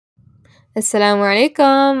Assalamu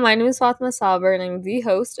alaikum. My name is Fatma Saber and I'm the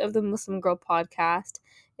host of the Muslim Girl podcast.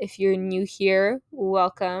 If you're new here,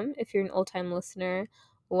 welcome. If you're an old time listener,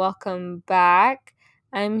 welcome back.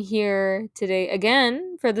 I'm here today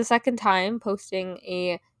again for the second time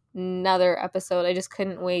posting another episode. I just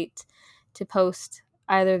couldn't wait to post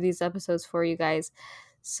either of these episodes for you guys.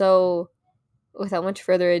 So, without much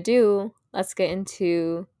further ado, let's get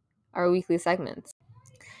into our weekly segments.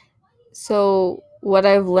 So, what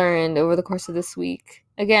I've learned over the course of this week,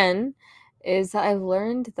 again, is that I've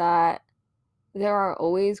learned that there are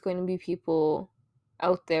always going to be people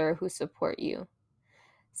out there who support you.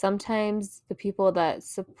 Sometimes the people that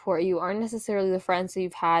support you aren't necessarily the friends that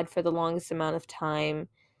you've had for the longest amount of time,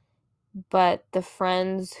 but the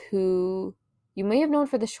friends who you may have known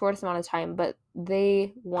for the shortest amount of time, but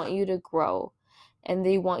they want you to grow and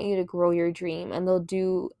they want you to grow your dream and they'll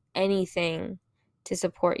do anything to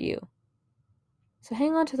support you. So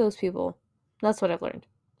hang on to those people. That's what I've learned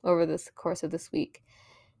over this course of this week.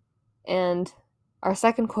 And our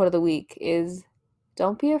second quote of the week is,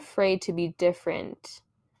 don't be afraid to be different.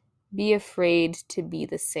 Be afraid to be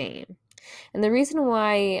the same. And the reason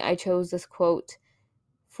why I chose this quote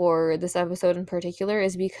for this episode in particular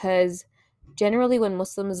is because generally when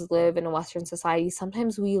Muslims live in a Western society,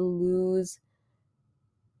 sometimes we lose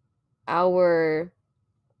our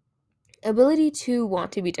ability to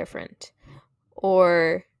want to be different,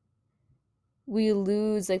 or we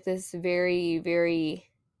lose like this very, very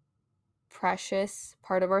precious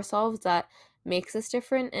part of ourselves that makes us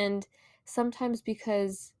different. And sometimes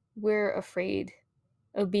because we're afraid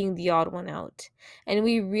of being the odd one out. And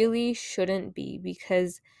we really shouldn't be,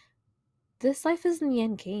 because this life isn't the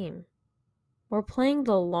end game. We're playing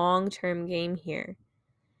the long-term game here.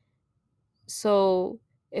 So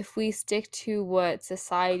if we stick to what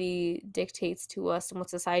society dictates to us and what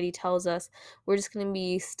society tells us, we're just going to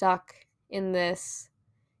be stuck in this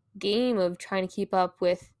game of trying to keep up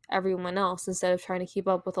with everyone else instead of trying to keep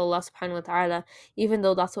up with Allah subhanahu wa ta'ala, even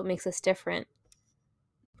though that's what makes us different.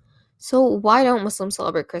 So why don't Muslims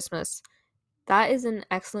celebrate Christmas? That is an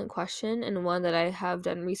excellent question and one that I have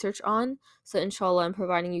done research on. So inshallah, I'm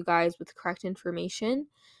providing you guys with correct information.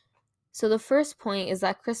 So the first point is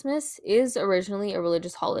that Christmas is originally a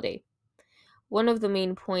religious holiday. One of the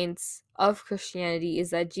main points of Christianity is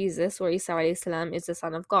that Jesus, or Isa alayhi salam, is the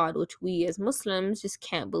Son of God, which we as Muslims just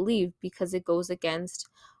can't believe because it goes against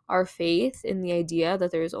our faith in the idea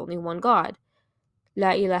that there is only one God.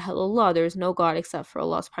 La ilaha illallah, there is no God except for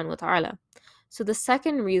Allah subhanahu wa ta'ala. So the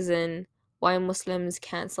second reason why Muslims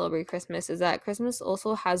can't celebrate Christmas is that Christmas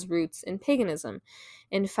also has roots in paganism.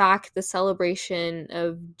 In fact, the celebration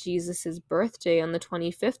of Jesus' birthday on the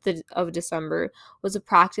 25th of December was a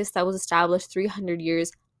practice that was established 300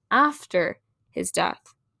 years after his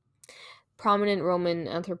death. Prominent Roman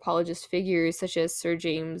anthropologist figures such as Sir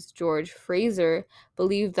James George Fraser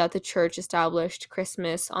believed that the church established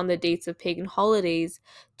Christmas on the dates of pagan holidays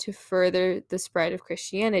to further the spread of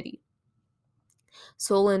Christianity.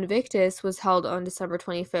 Sol Invictus was held on December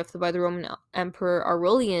 25th by the Roman Emperor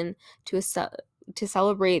Aurelian to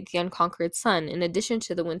celebrate the unconquered sun, in addition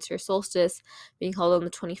to the winter solstice being held on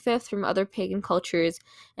the 25th from other pagan cultures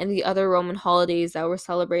and the other Roman holidays that were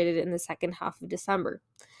celebrated in the second half of December.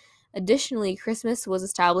 Additionally, Christmas was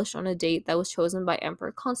established on a date that was chosen by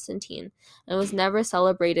Emperor Constantine and was never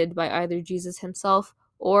celebrated by either Jesus himself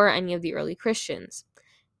or any of the early Christians.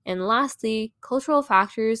 And lastly, cultural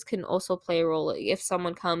factors can also play a role. If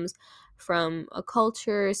someone comes from a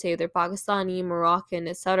culture, say they're Pakistani, Moroccan,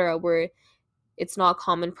 etc., where it's not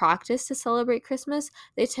common practice to celebrate Christmas,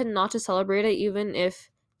 they tend not to celebrate it even if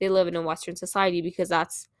they live in a Western society, because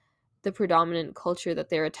that's the predominant culture that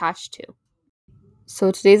they're attached to. So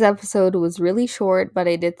today's episode was really short, but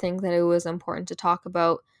I did think that it was important to talk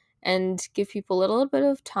about and give people a little bit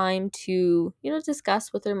of time to,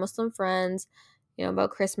 discuss with their Muslim friends,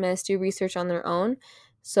 about Christmas, do research on their own.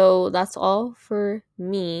 So that's all for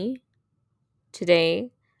me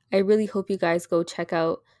today. I really hope you guys go check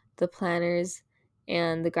out the planners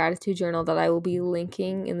and the gratitude journal that I will be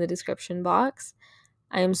linking in the description box.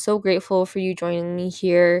 I am so grateful for you joining me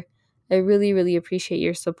here. I really, really appreciate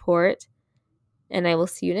your support. And I will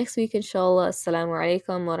see you next week, inshallah. Assalamu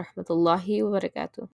alaikum wa rahmatullahi wa barakatuh.